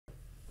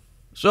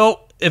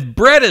So, if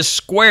bread is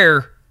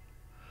square,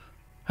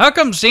 how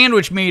come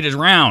sandwich meat is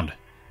round?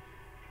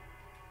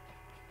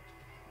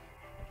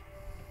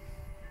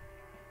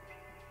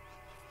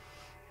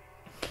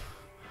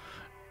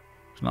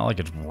 It's not like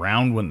it's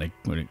round when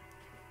it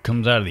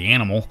comes out of the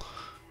animal.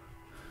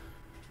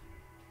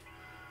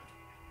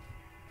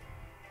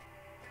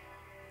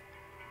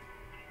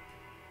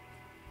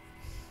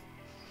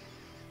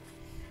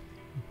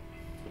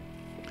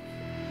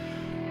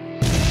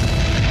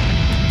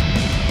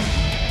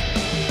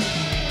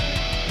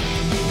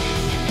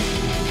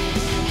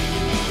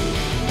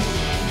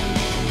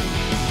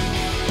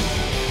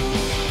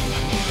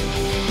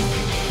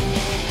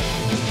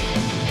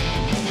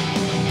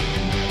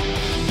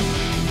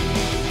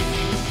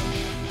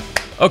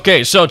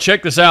 Okay, so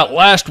check this out.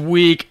 Last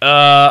week,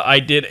 I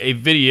did a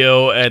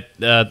video at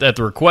the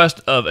request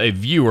of a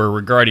viewer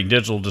regarding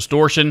digital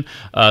distortion,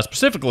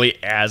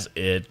 specifically as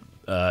it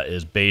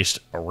is based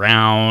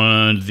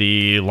around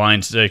the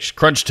Line 6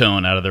 Crunch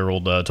Tone out of their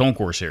old Tone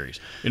Core series.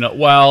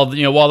 While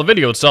the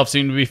video itself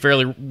seemed to be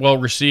fairly well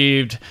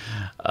received,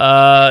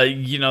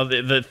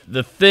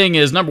 the thing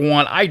is, number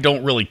one, I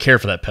don't really care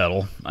for that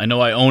pedal. I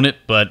know I own it,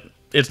 but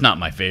it's not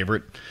my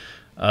favorite.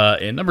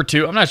 And number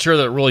two, I'm not sure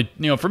that it really,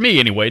 for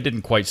me anyway, it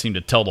didn't quite seem to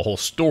tell the whole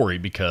story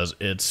because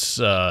it's,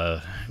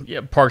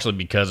 partially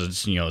because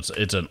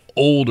it's an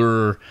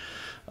older,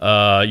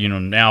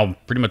 now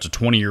pretty much a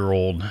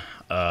 20-year-old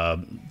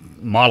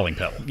modeling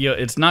pedal.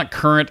 It's not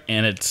current,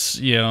 and it's,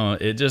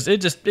 it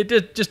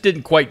just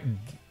didn't quite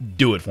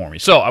do it for me.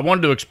 So I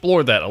wanted to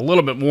explore that a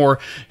little bit more.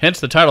 Hence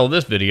the title of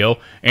this video: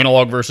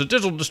 Analog versus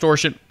Digital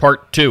Distortion,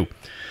 Part 2.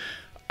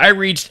 I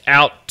reached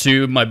out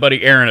to my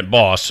buddy Aaron at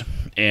Boss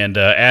and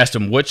asked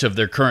him which of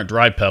their current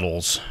drive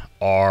pedals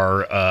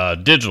are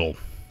digital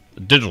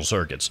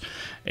circuits.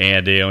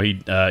 And he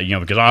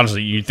because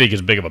honestly, you'd think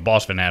as big of a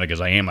Boss fanatic as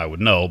I am, I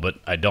would know, but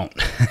I don't.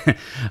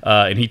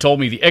 And he told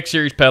me the X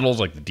series pedals,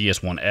 like the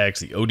DS1X,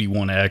 the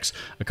OD1X,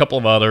 a couple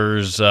of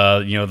others,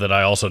 that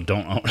I also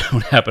don't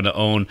happen to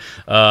own,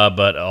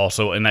 but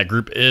also in that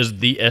group is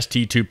the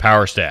ST2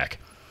 Power Stack.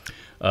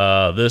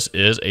 This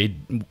is a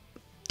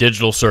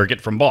digital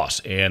circuit from Boss,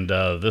 and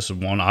this is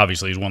one,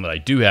 obviously, is one that I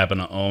do happen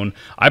to own.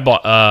 I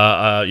bought,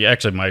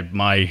 actually,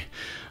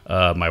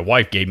 my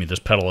wife gave me this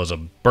pedal as a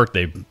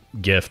birthday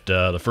gift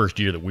the first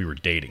year that we were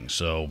dating,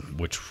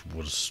 which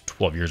was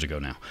 12 years ago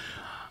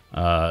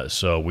now.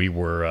 So we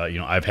were,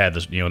 I've had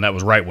this, and that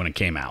was right when it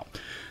came out.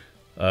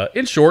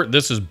 In short,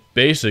 this is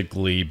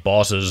basically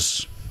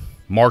Boss's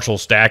Marshall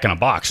stack in a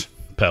box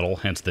pedal,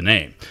 hence the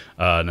name,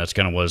 and that's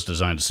kind of what it's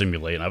designed to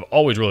simulate. And I've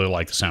always really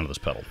liked the sound of this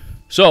pedal.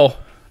 So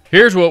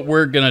here's what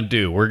we're going to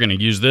do. We're going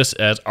to use this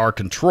as our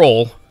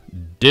control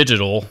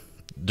digital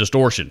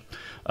distortion.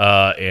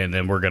 And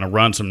then we're going to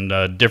run some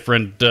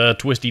different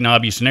twisty,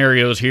 knobby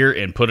scenarios here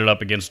and put it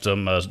up against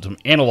some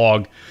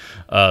analog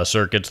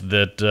circuits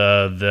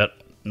that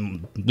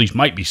at least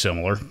might be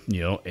similar,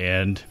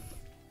 and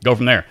go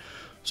from there.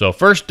 So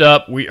first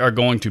up, we are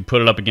going to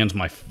put it up against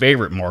my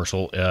favorite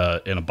Marshall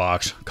in a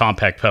box,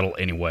 compact pedal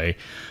anyway,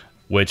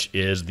 which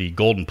is the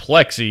Golden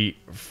Plexi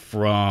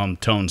from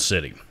Tone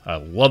City. I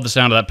love the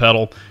sound of that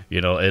pedal.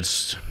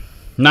 It's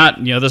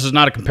not, this is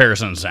not a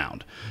comparison in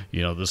sound.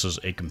 This is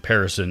a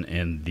comparison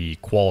in the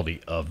quality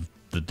of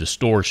the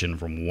distortion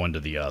from one to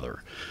the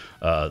other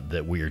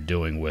that we are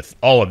doing with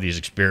all of these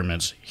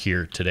experiments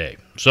here today.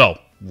 So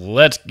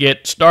let's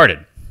get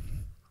started.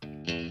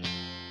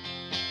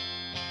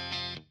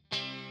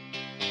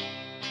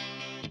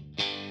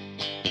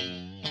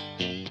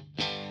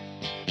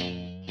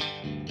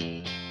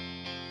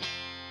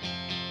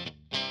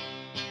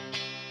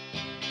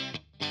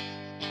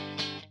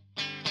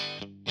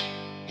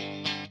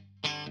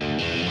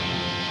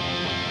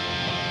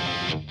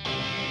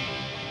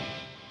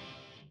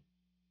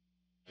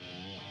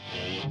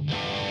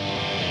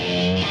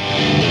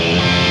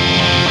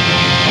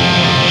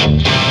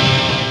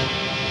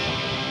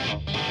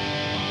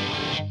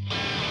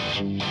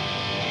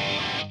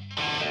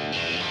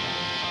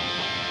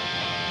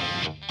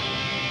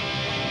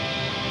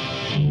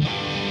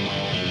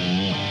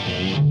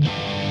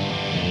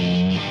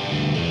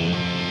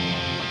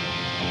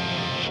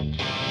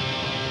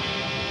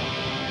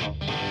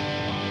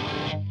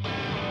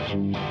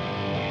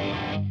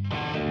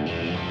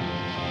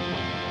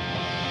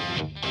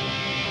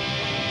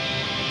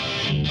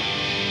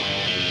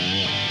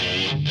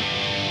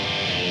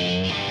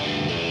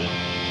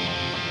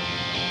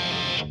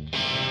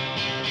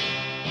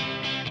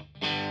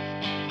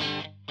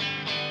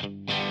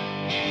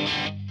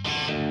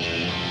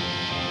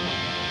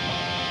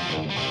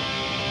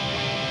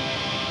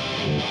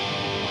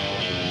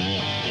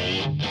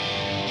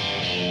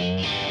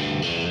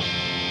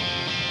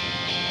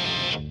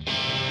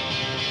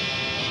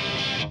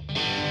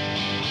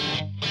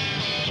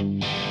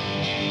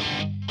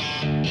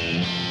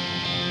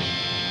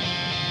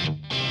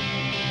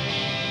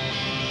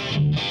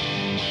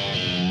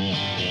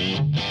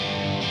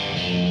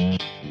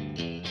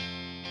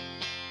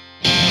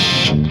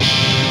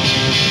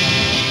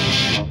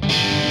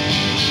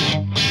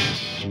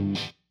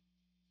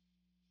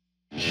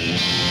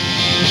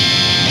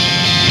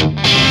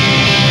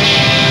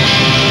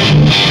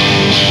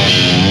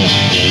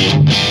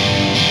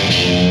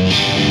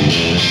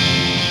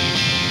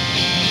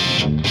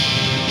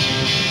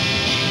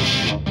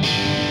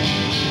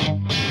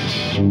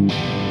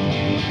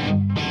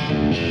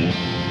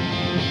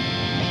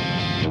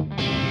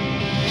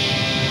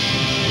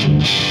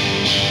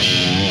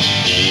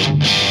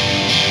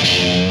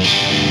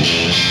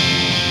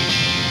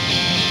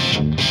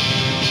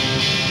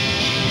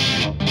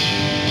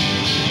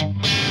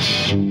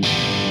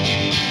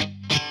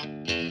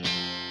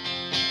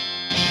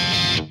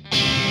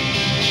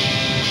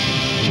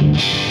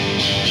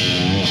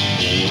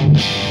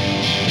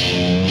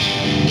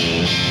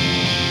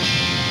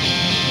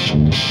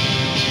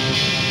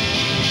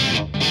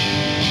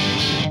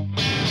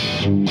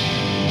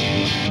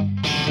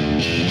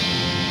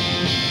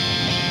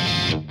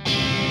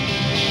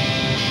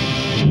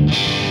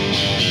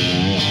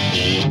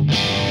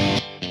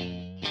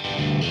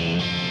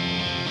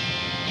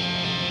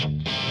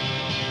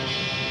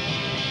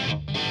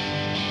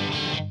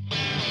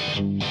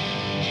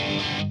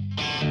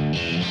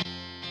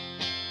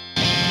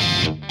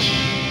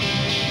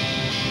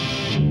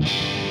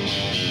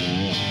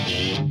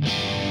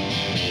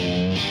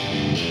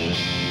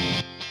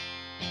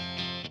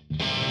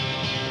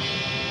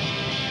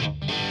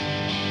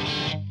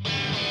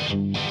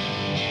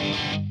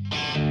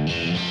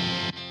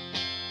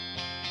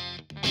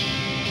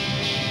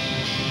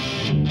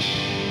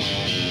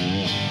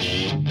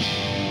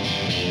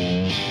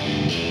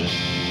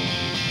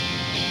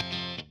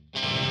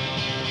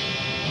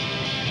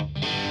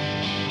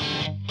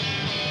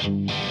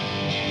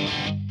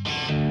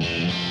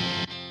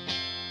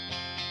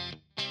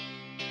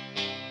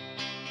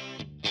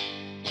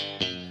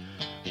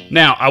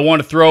 Now, I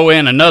want to throw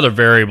in another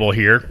variable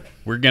here.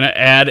 We're going to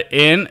add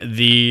in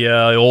the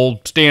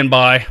old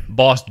standby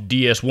Boss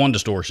DS1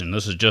 distortion.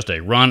 This is just a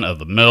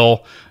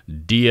run-of-the-mill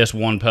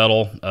DS1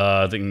 pedal.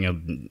 I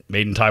think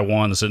made in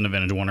Taiwan. This isn't a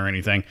vintage one or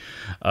anything.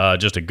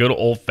 Just a good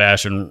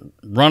old-fashioned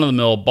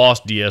run-of-the-mill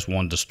Boss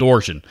DS1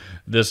 distortion.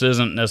 This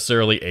isn't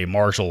necessarily a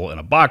Marshall in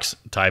a box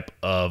type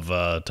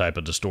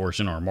of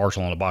distortion or a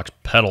Marshall in a box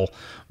pedal,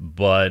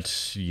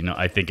 but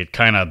I think it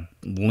kind of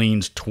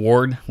leans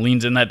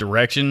in that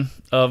direction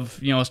of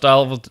a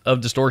style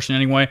of distortion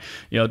anyway.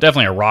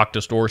 Definitely a rock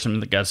distortion.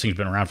 The guy seems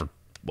been around for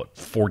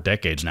 4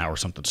 decades now or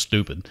something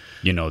stupid.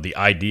 The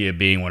idea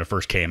being when it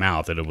first came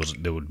out that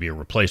it would be a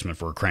replacement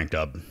for a cranked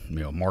up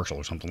Marshall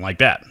or something like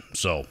that.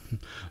 So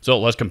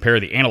let's compare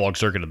the analog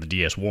circuit of the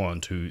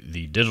DS1 to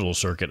the digital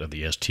circuit of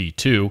the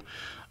ST2,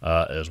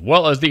 as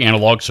well as the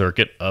analog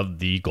circuit of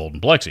the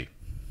Golden Plexi.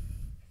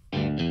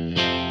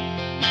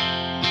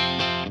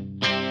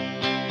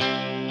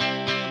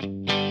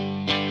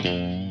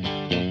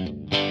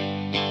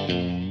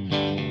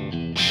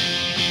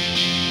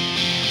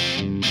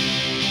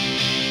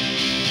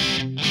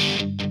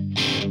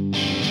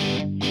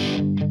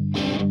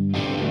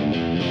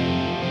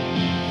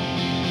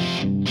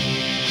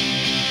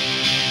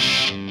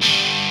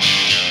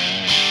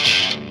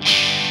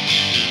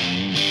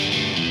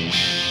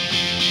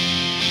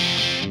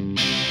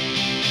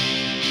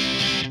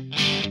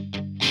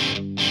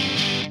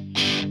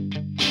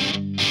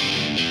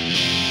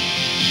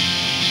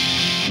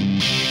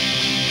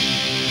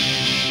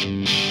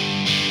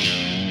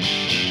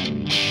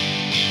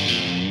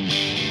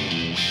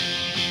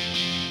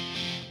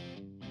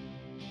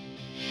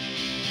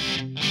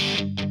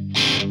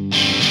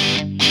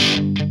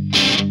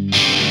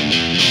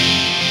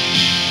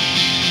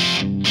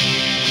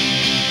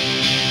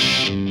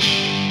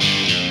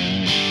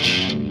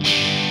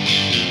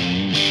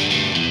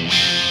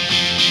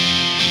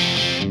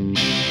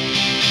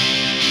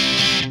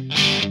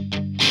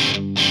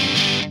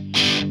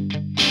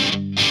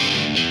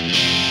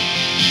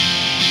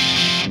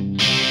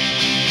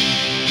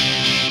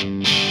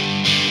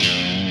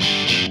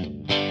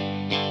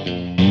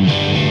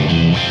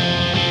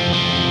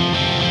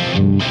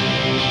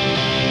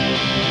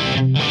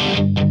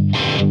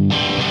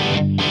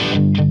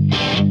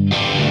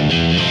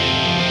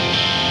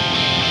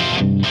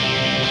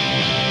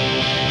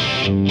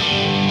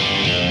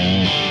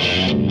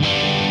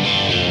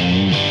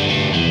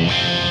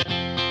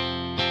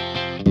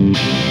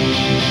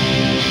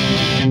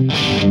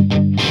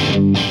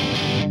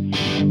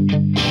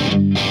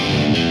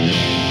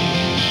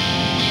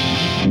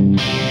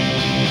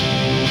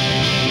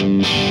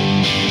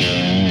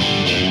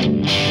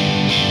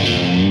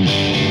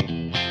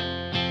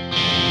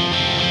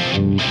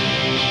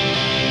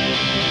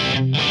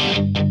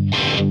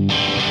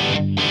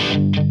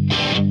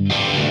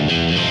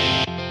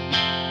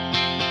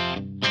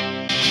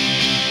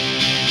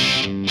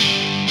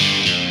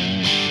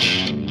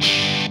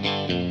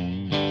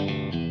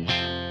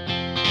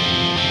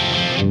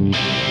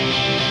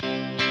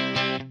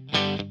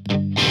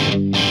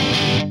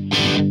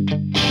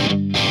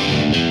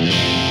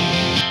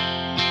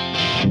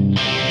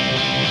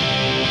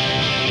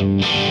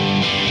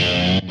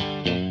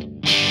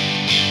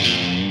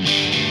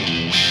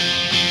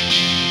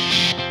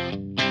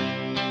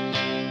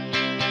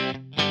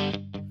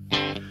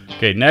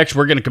 Okay, next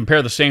we're going to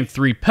compare the same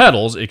 3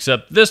 pedals,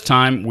 except this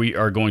time we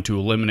are going to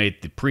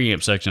eliminate the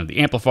preamp section of the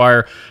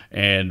amplifier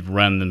and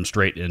run them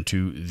straight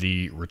into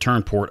the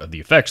return port of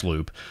the effects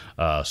loop.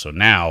 So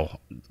now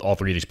all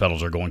 3 of these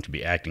pedals are going to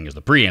be acting as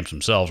the preamps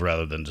themselves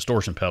rather than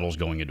distortion pedals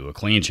going into a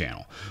clean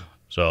channel.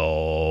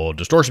 So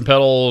distortion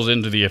pedals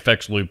into the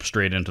effects loop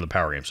straight into the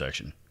power amp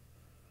section.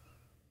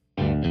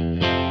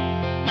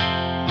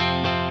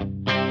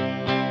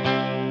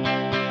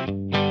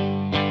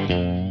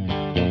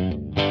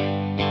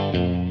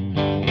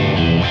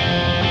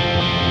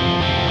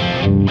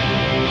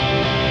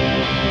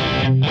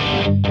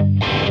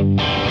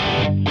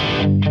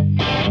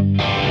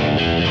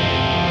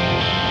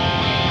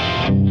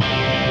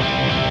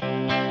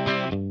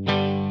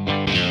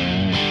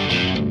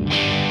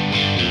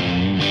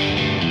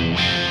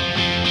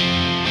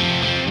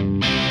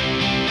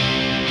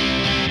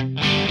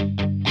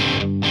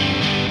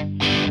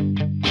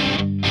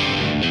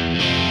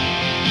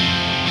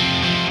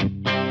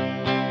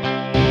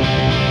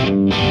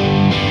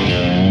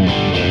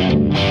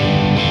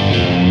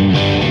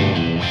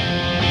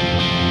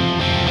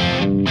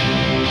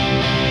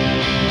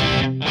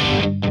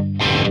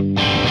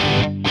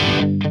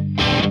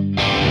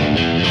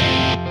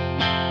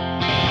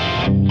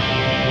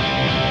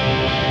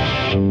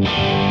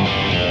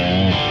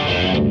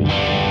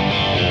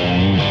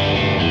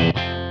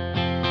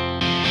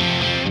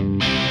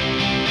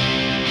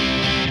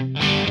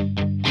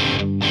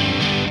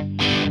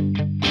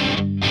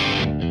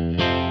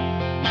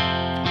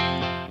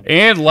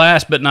 And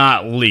last but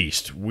not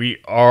least,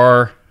 we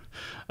are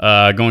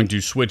going to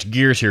switch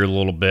gears here a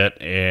little bit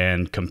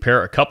and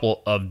compare a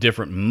couple of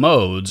different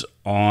modes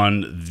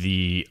on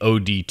the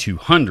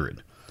OD200.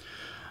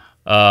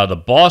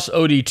 The Boss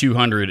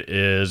OD200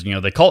 is,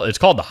 it's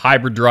called the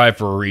hybrid drive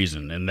for a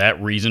reason, and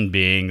that reason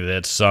being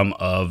that some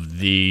of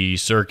the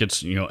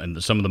circuits,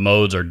 and some of the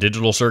modes are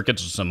digital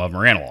circuits, and some of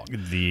them are analog.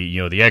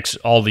 The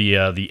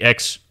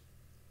X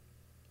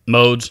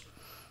modes,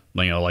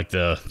 like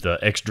the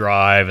X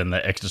drive and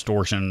the X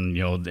distortion,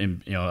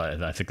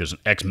 I think there's an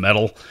X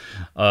metal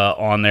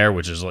on there,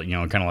 which is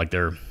kind of like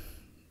their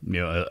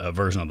a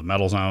version of the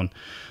metal zone.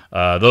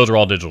 Those are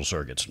all digital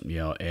circuits,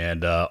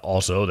 and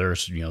also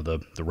there's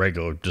the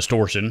regular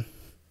distortion,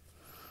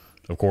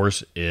 of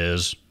course,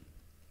 is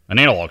an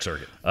analog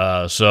circuit.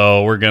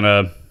 So we're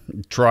gonna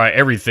try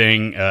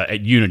everything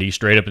at unity,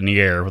 straight up in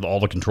the air, with all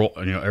the control,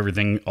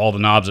 everything, all the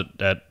knobs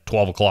at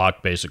 12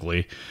 o'clock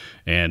basically,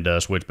 and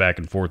switch back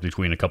and forth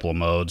between a couple of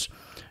modes,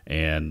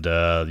 and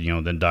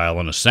then dial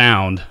in a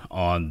sound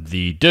on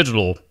the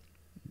digital,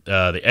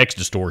 the X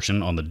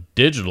distortion on the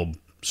digital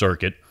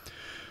circuit,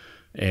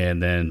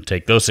 and then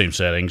take those same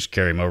settings,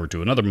 carry them over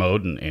to another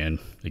mode, and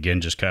again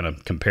just kind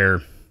of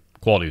compare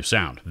quality of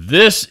sound.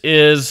 This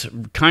is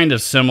kind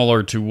of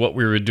similar to what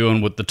we were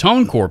doing with the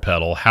tone core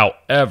pedal.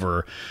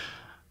 However,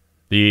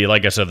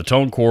 like I said, the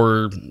tone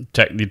core,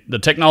 the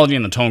technology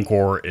in the tone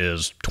core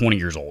is 20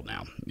 years old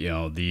now.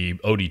 The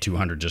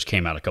OD200 just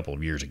came out a couple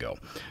of years ago,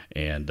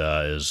 and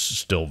is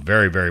still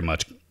very, very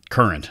much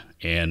current.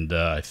 And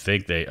I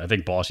think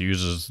Boss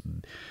uses,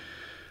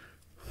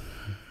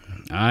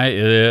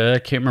 I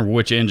can't remember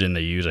which engine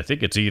they use. I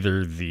think it's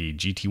either the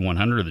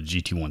GT100 or the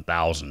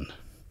GT1000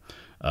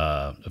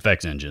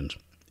 effects engines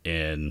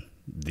in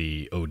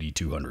the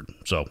OD200.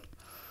 So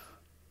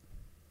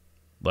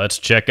let's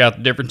check out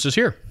the differences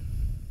here.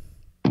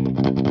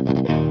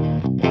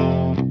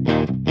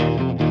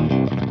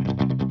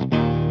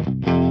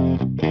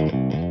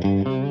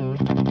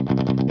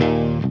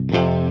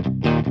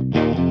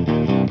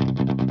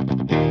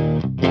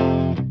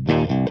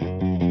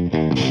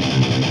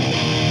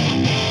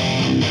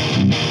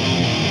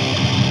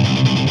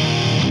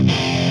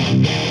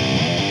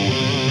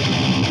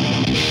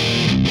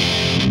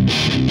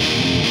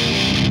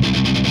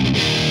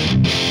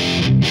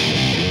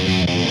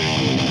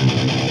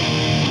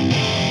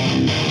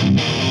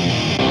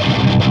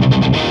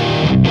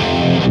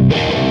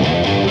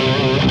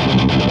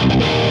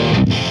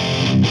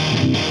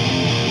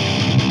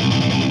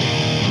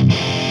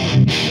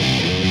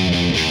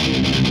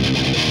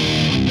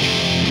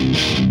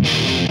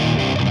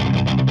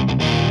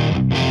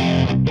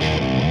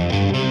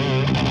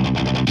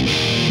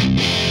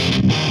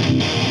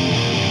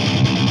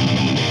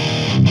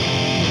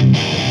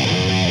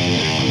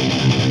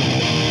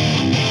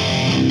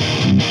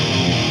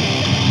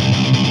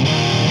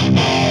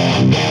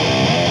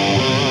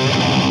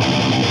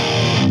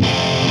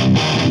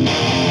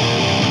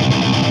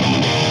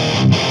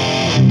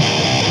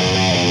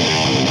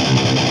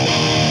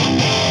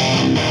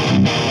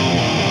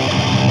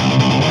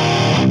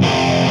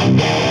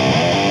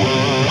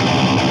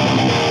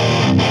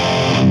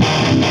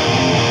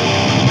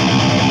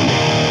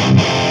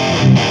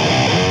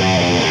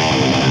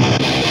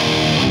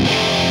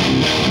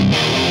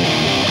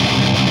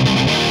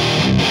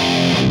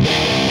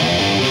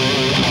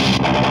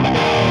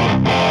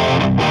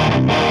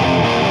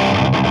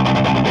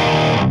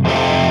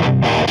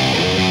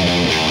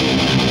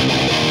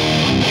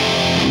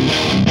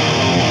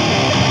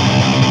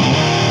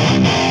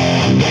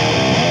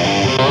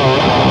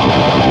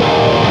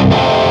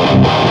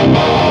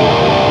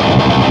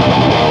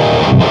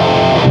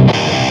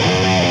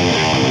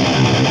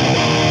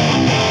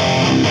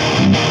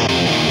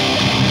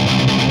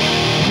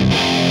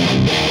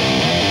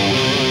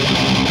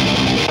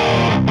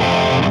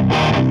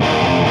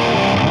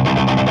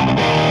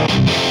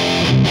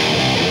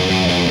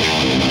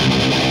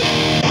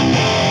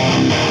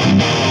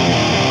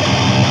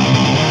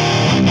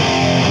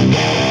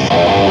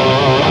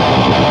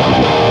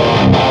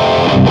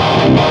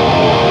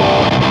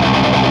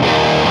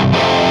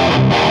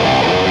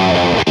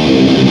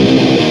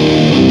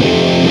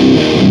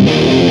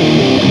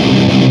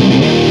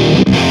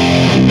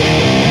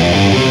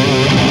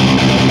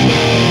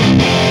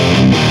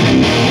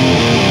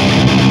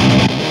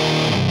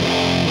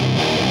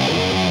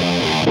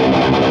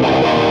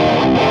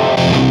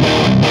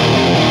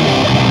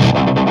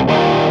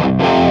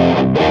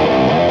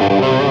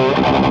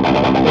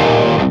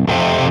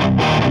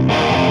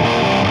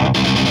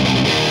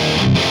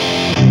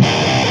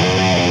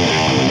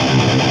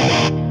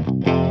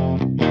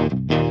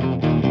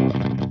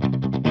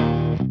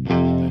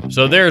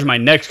 So there's my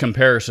next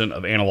comparison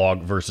of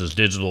analog versus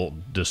digital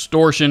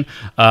distortion.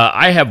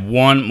 I have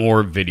one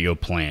more video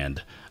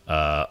planned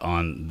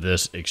on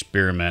this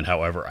experiment.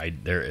 However,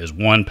 there is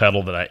one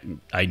pedal that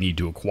I need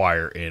to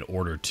acquire in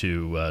order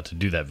to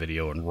do that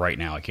video, and right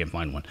now I can't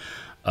find one.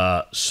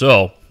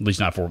 So at least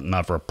not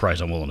for a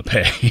price I'm willing to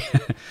pay.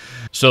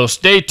 So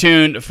stay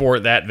tuned for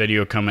that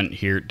video coming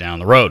here down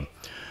the road.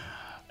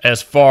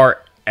 As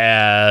far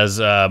as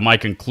my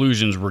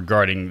conclusions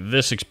regarding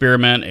this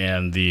experiment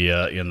and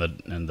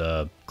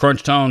the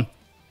crunch tone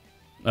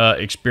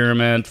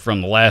experiment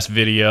from the last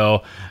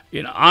video,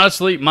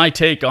 honestly, my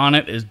take on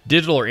it is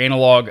digital or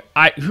analog.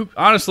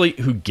 Honestly,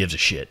 who gives a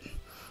shit?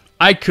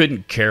 I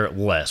couldn't care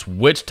less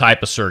which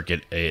type of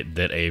circuit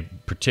that a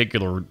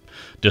particular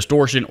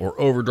distortion or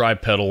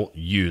overdrive pedal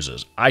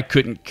uses. I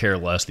couldn't care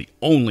less. The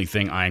only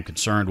thing I am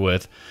concerned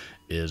with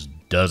is,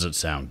 does it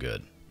sound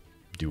good?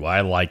 Do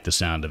I like the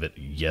sound of it?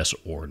 Yes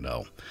or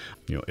no?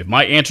 If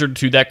my answer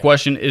to that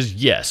question is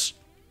yes,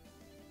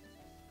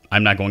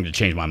 I'm not going to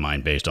change my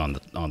mind based on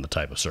the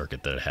type of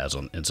circuit that it has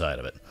inside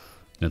of it.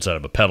 Inside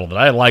of a pedal that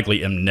I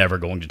likely am never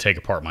going to take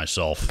apart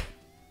myself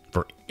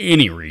for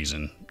any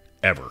reason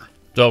ever.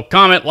 So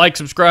comment, like,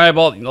 subscribe,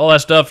 all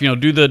that stuff. Do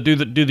the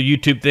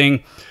YouTube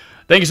thing.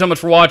 Thank you so much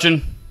for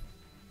watching.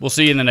 We'll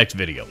see you in the next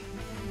video.